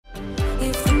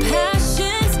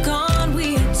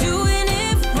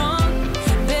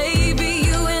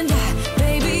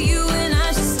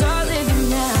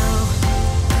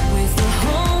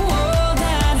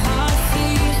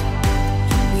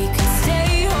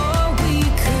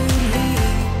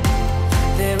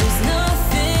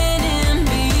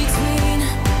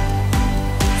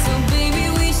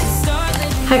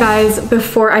Hi guys,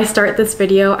 before I start this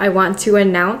video, I want to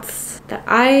announce that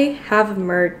I have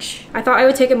merch. I thought I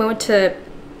would take a moment to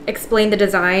explain the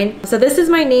design. So this is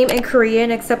my name in Korean,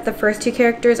 except the first two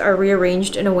characters are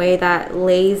rearranged in a way that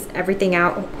lays everything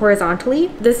out horizontally.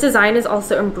 This design is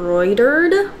also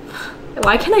embroidered.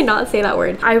 Why can I not say that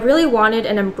word? I really wanted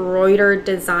an embroidered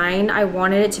design. I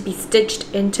wanted it to be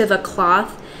stitched into the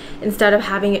cloth instead of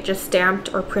having it just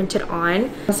stamped or printed on.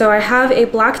 So I have a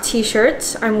black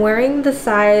t-shirt. I'm wearing the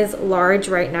size large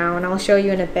right now, and I'll show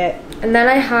you in a bit. And then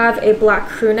I have a black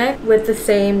crew neck with the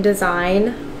same design.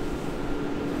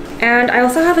 And I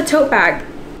also have a tote bag.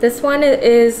 This one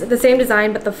is the same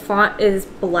design, but the font is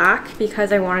black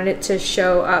because I wanted it to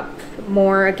show up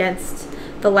more against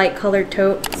the light colored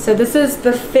tote. So this is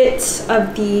the fit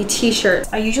of the t-shirt.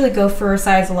 I usually go for a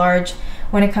size large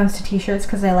when it comes to t-shirts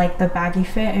because I like the baggy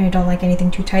fit and I don't like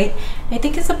anything too tight. I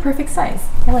think it's a perfect size.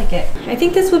 I like it. I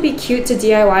think this would be cute to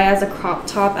DIY as a crop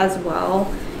top as well,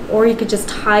 or you could just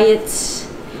tie it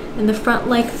in the front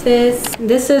like this.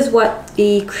 This is what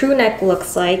the crew neck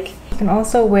looks like. You can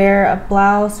also wear a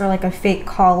blouse or like a fake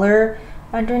collar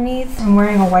underneath. I'm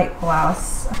wearing a white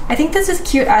blouse. I think this is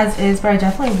cute as is, but I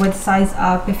definitely would size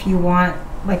up if you want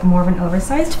like more of an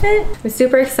oversized fit. I'm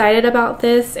super excited about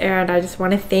this, and I just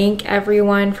want to thank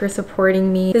everyone for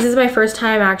supporting me. This is my first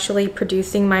time actually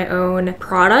producing my own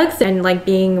products and like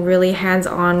being really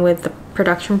hands-on with the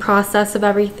production process of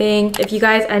everything. If you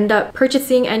guys end up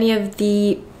purchasing any of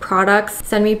the products,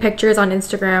 send me pictures on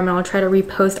Instagram and I'll try to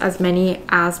repost as many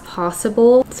as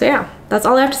possible. So yeah, that's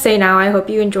all I have to say now. I hope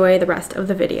you enjoy the rest of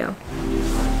the video.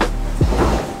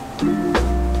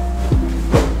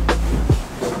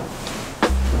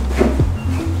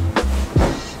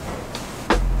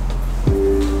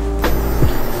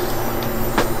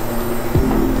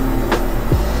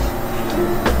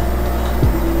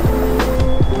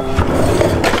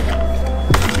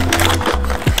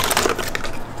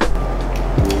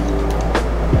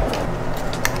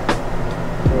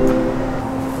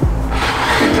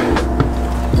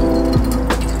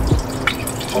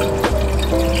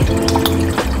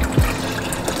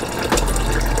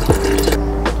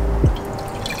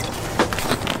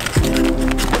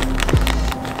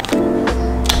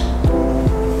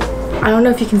 I don't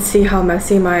know if you can see how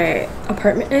messy my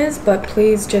apartment is, but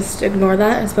please just ignore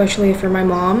that, especially if you're my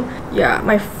mom. Yeah,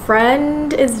 my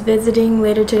friend is visiting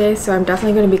later today, so I'm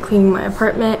definitely going to be cleaning my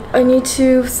apartment. I need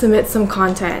to submit some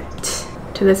content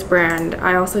to this brand.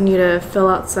 I also need to fill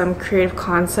out some creative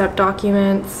concept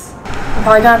documents. I'm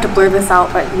probably gonna have to blur this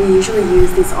out, but we usually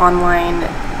use these online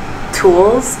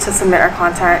tools to submit our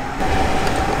content.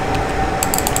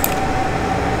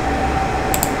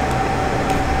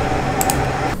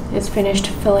 Is finished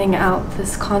filling out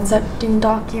this concepting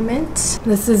document.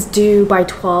 This is due by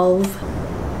 12.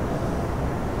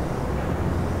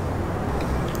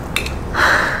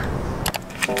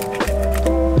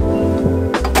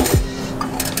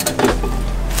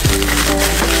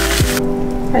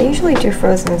 I usually do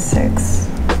frozen 6.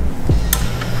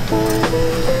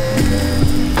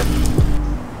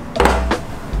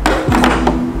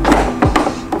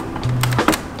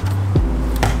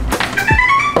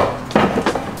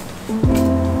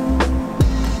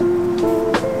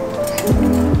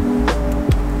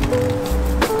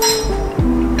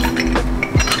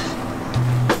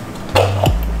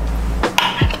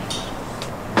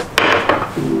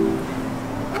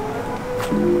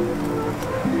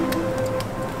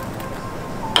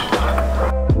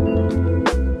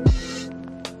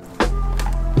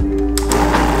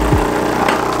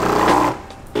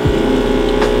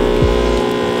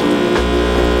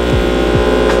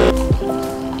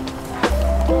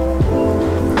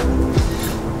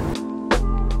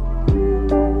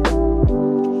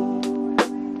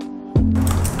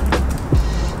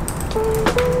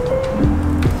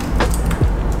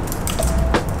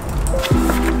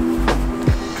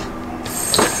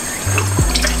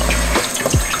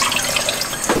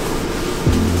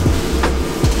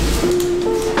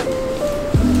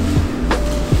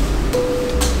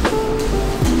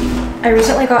 I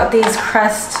recently got these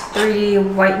Crest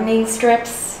 3D whitening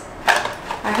strips.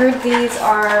 I heard these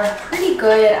are pretty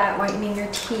good at whitening your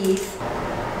teeth.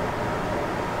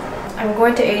 I'm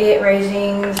going to 88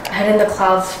 Rising's Head in the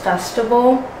Clouds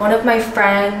Festival. One of my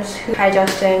friends, hi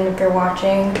Justin, if you're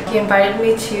watching, he invited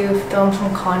me to film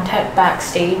some content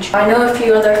backstage. I know a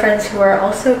few other friends who are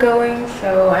also going,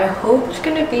 so I hope it's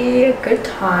gonna be a good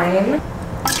time.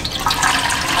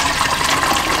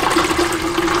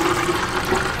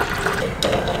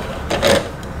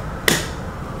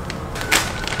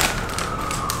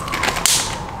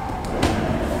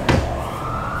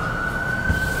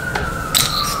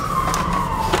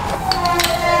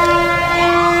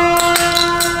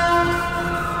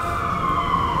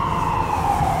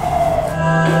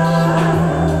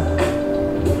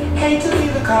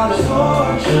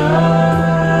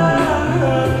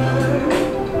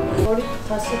 머리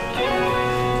다시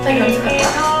딱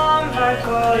연습할까?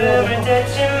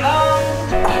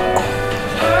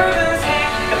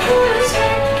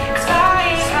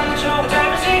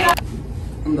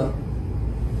 한다.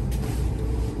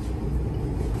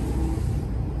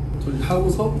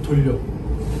 하고서 돌려.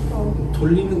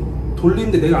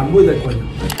 돌리는데 내가 안 보여야 될 거 아니야.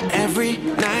 Every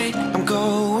night I'm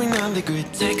going on the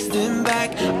grid, texting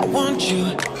back. I want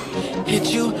you,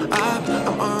 hit you up.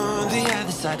 I'm on the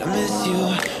other side. I miss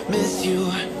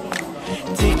you.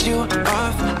 Take you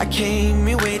off. I came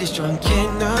in way too strong,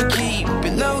 cannot keep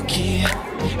it low key.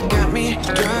 Got me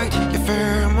drugged. Your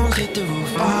pheromones hit the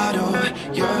roof. Auto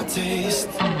your taste.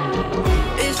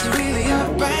 It's really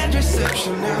a bad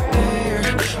reception out there.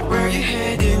 Where you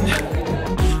heading?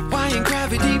 Why ain't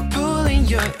gravity pulling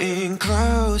you in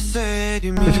closer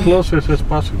to me? As close as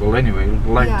possible anyway,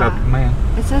 like that man.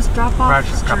 It says drop off Right,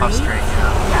 just drop off straight,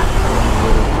 yeah.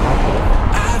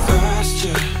 I've lost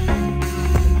you,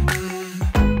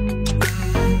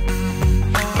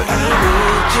 but I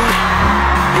need you,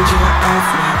 and you're off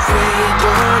my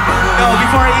radar now. No,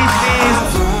 before I eat these.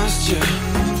 I've lost you,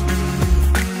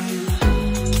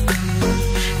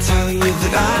 telling you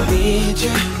that I need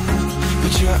you,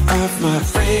 but you're off my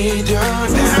radar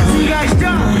now. You guys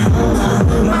done?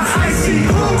 My icy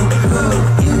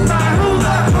my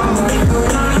hula.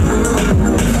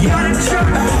 You're the truck,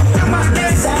 my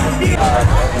next.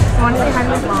 Want to say hi to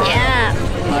my mom? Yeah.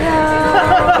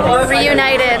 We're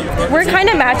reunited. We're kind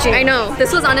of matching. I know.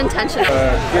 This was unintentional.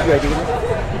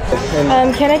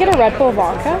 Can I get a Red Bull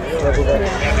vodka?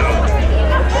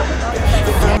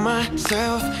 Found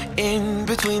myself in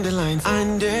between the lines,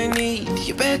 underneath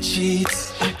your bed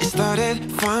sheets. It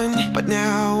started fun, but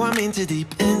now I'm into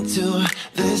deep into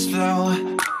this flow.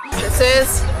 This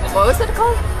is, what was it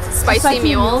called? Spicy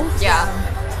mule. Yeah.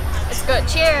 It's good.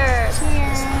 Cheers.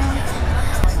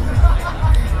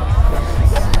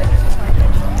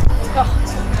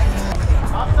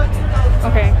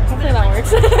 Okay, hopefully that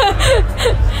works. I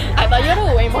thought you had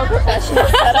a way more professional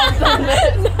setup than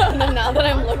this. And now that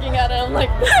I'm looking at it, I'm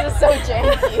like, this is so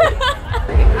janky.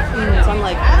 So I'm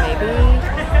like, maybe,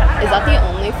 is that the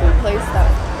only food place that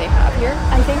they have here?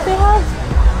 I think they have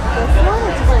this one,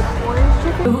 which is like orange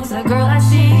chicken. Who's that girl I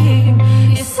see?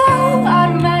 You're so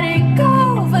automatic,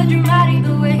 over dramatic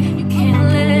the way you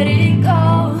can't let it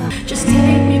go. Just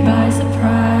take me by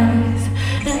surprise.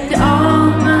 And all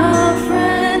my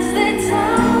friends, they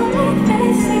tell me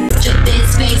basic. Shut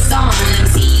this face on, let me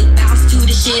see you bounce to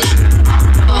the shit.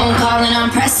 Phone calling, I'm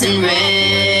pressing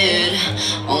red.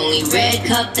 Only red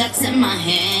cup that's in my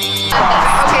hand.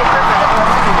 Okay,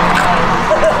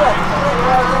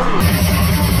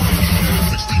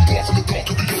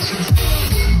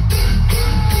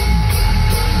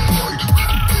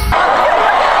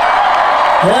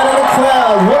 Head of the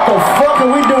crowd, what the fuck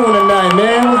are we doing tonight,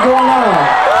 man? What's going on?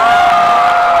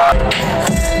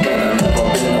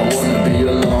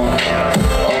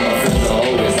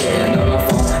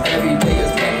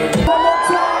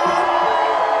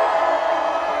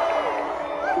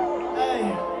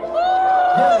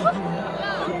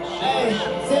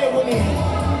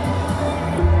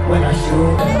 When I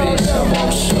shoot that bitch, I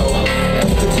won't show.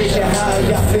 Petition how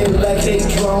y'all feel like they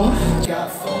drone.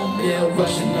 Got phone bill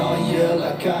rushing all year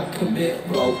like I commit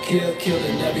road kill,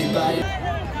 killing everybody.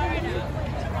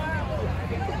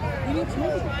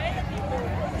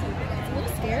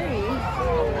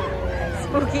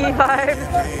 Spooky vibes.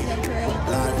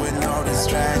 Life with no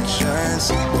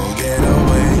distractions, we'll get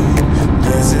away.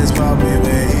 This is what we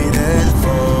waited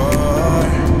for.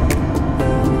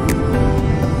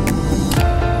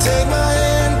 Take my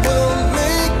hand, we'll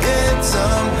make it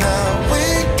somehow. We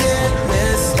can't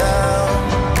miss out.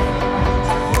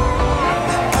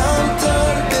 I'm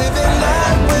done living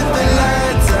life with the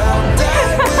lights out,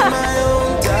 died with my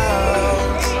own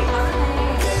doubts.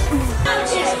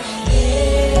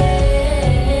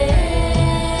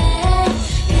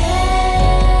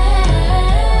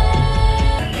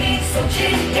 So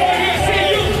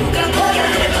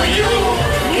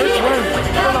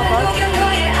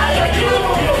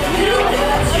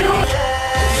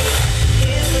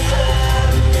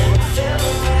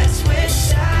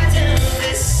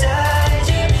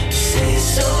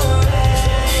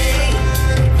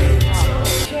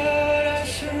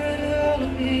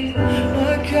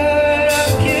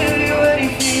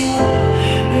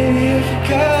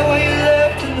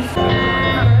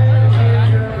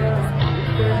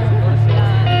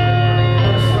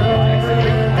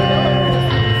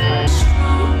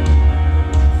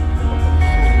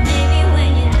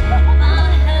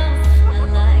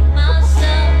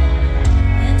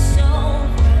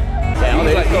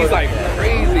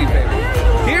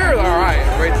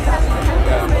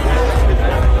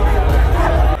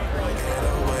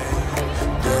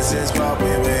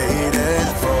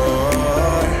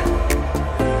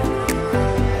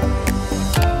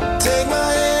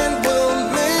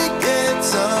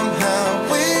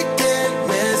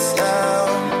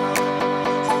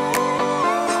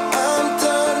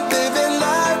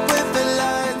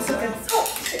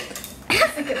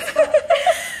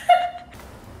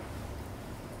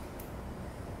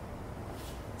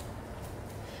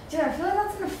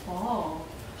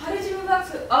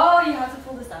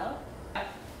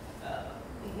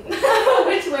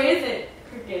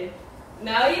Okay.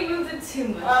 Now you moved it too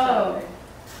much. Oh.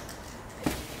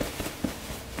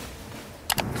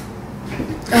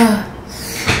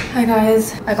 Hi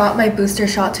guys. I got my booster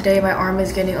shot today. My arm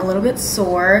is getting a little bit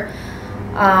sore.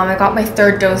 I got my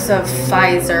 3rd dose of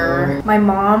Pfizer. My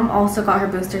mom also got her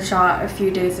booster shot a few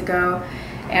days ago,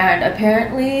 and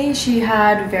apparently she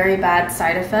had very bad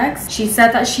side effects. She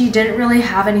said that she didn't really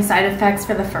have any side effects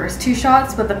for the first 2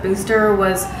 shots, but the booster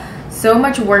was so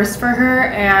much worse for her,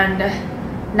 and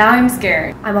now I'm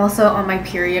scared. I'm also on my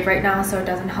period right now, so it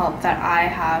doesn't help that I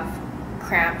have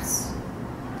cramps.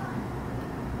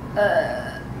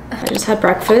 I just had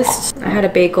breakfast. I had a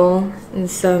bagel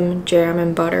and some jam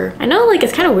and butter. I know, like,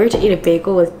 it's kind of weird to eat a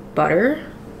bagel with butter,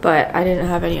 but I didn't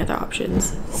have any other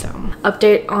options. So,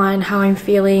 update on how I'm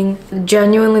feeling.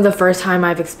 Genuinely the first time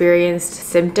I've experienced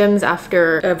symptoms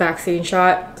after a vaccine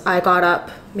shot. I got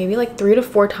up maybe like 3 to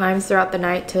 4 times throughout the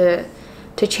night to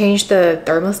change the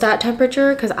thermostat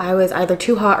temperature because I was either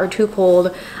too hot or too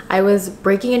cold. I was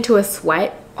breaking into a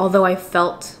sweat, although I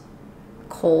felt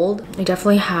cold. I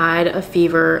definitely had a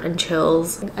fever and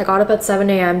chills. I got up at 7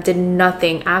 a.m, did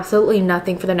nothing, absolutely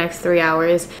nothing for the next 3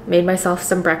 hours. Made myself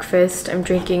some breakfast. I'm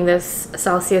drinking this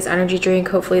Celsius energy drink.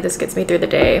 Hopefully this gets me through the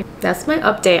day. That's my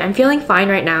update. I'm feeling fine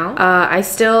right now. I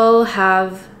still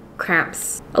have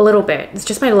cramps a little bit. It's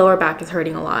just my lower back is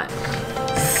hurting a lot.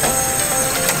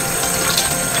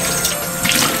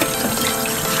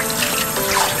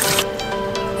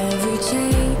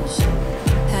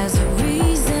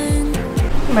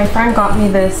 My friend got me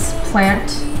this plant,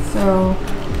 so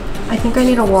I think I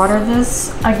need to water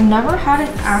this. I've never had an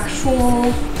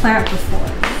actual plant before.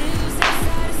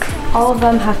 All of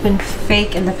them have been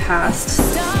fake in the past.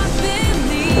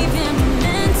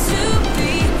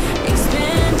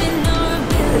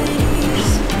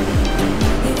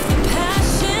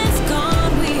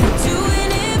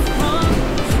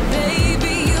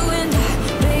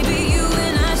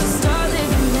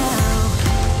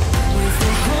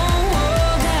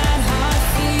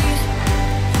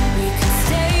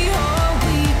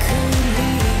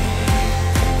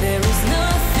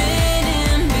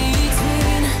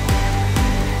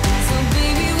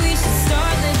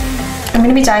 I'm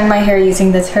gonna be dyeing my hair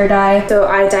using this hair dye. So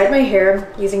I dyed my hair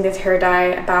using this hair dye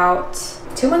about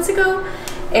 2 months ago,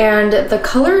 and the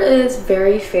color is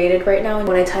very faded right now. And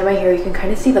when I tie my hair, you can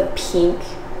kind of see the pink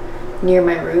near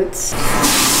my roots.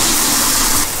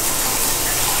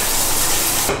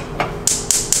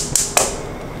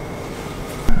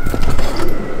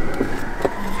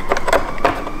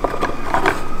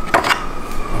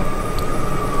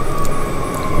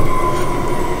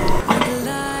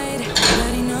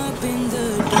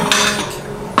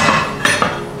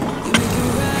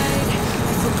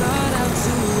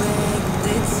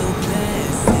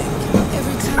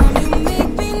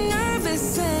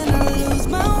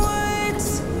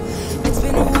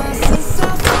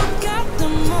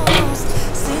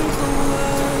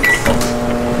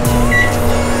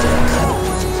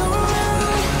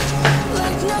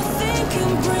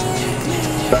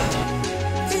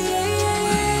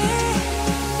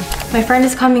 My friend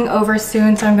is coming over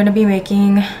soon, so I'm gonna be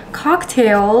making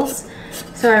cocktails.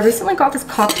 So I recently got this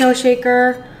cocktail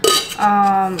shaker.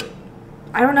 I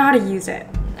don't know how to use it.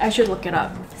 I should look it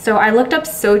up. So I looked up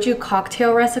soju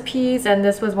cocktail recipes, and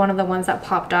this was one of the ones that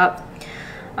popped up.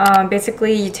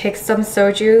 Basically, you take some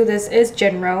soju. This is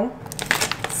Jinro.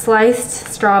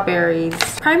 Sliced strawberries.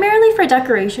 Primarily for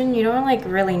decoration, you don't like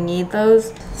really need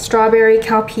those. Strawberry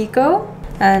Calpico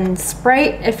and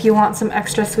Sprite if you want some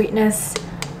extra sweetness.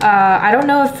 I don't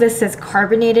know if this is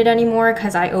carbonated anymore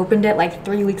because I opened it like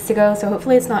 3 weeks ago, so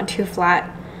hopefully it's not too flat.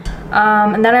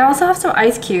 And then I also have some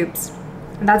ice cubes.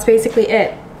 And that's basically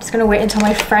it. Just gonna wait until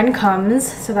my friend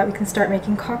comes so that we can start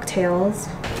making cocktails.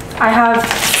 I have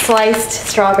sliced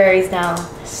strawberries now.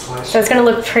 So it's gonna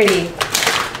look pretty.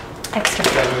 Extra.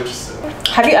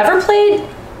 Have you ever played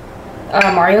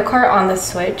Mario Kart on the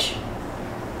Switch?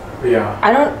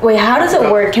 Yeah. Wait, how does it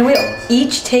work? Can we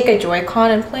each take a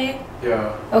Joy-Con and play?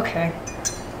 Yeah. Okay.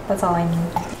 That's all I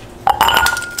need.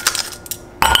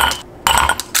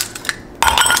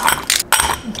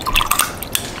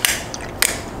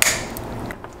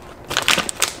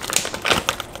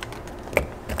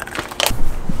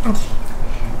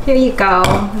 Here you go.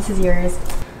 This is yours.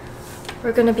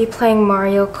 We're gonna be playing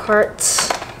Mario Kart.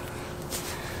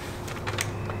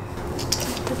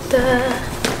 Okay.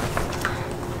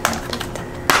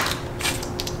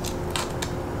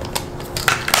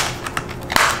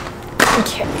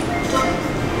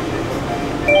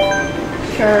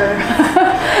 Sure.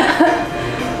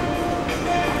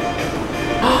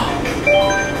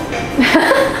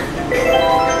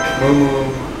 Moo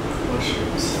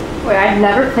mushrooms. Wait, I've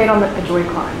never played on the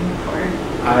Joy-Con before.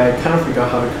 I kind of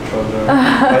forgot how to control them.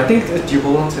 I think that you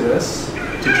hold on to this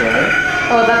to drive.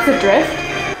 Oh, that's a drift?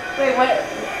 Wait, what?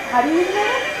 How do you use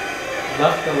that?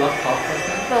 The left top button.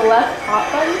 The left top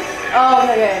button? Oh,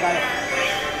 okay, I got it.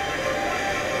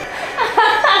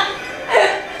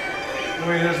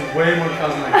 Wait, there's way more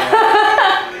cows than I thought.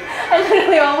 I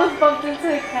literally almost bumped into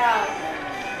a cow.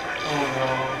 Oh no.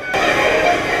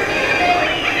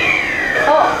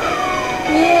 Oh!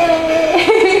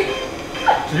 Yay!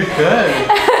 You're good.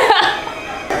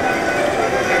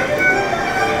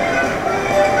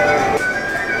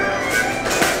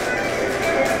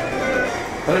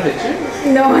 How did it hit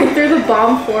you? No, I threw the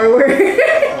bomb forward.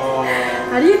 Oh.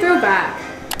 How do you throw back?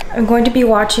 I'm going to be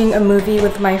watching a movie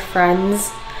with my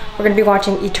friends. We're going to be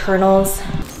watching Eternals.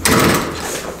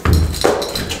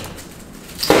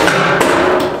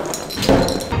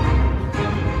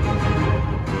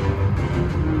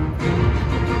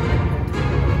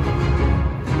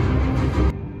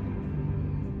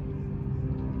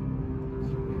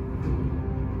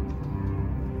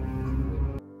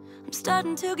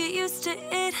 Starting to get used to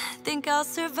it, think I'll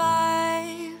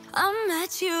survive. I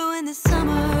met you in the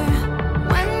summer,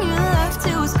 when you left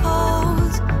it was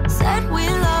cold. Said we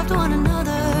loved one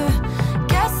another,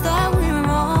 guess that we were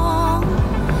wrong.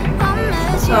 I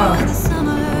met you in the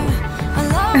summer, I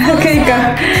love Okay, go.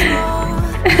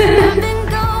 I've been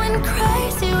going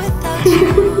crazy without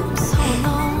you so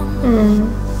long.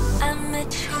 I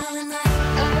met you in the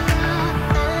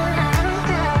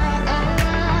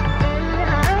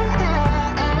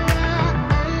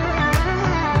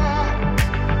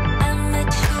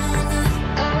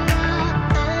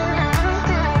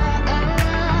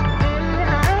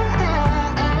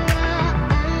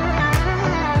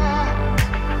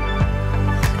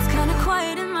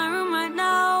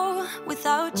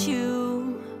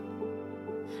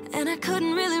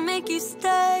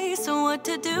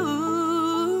to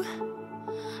do.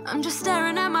 I'm just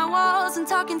staring at my walls and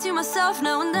talking to myself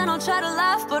now and then. I'll try to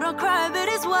laugh, but I'll cry a bit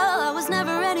as well. I was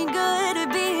never any good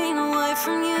at being away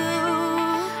from you.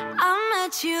 I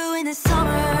met you in the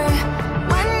summer.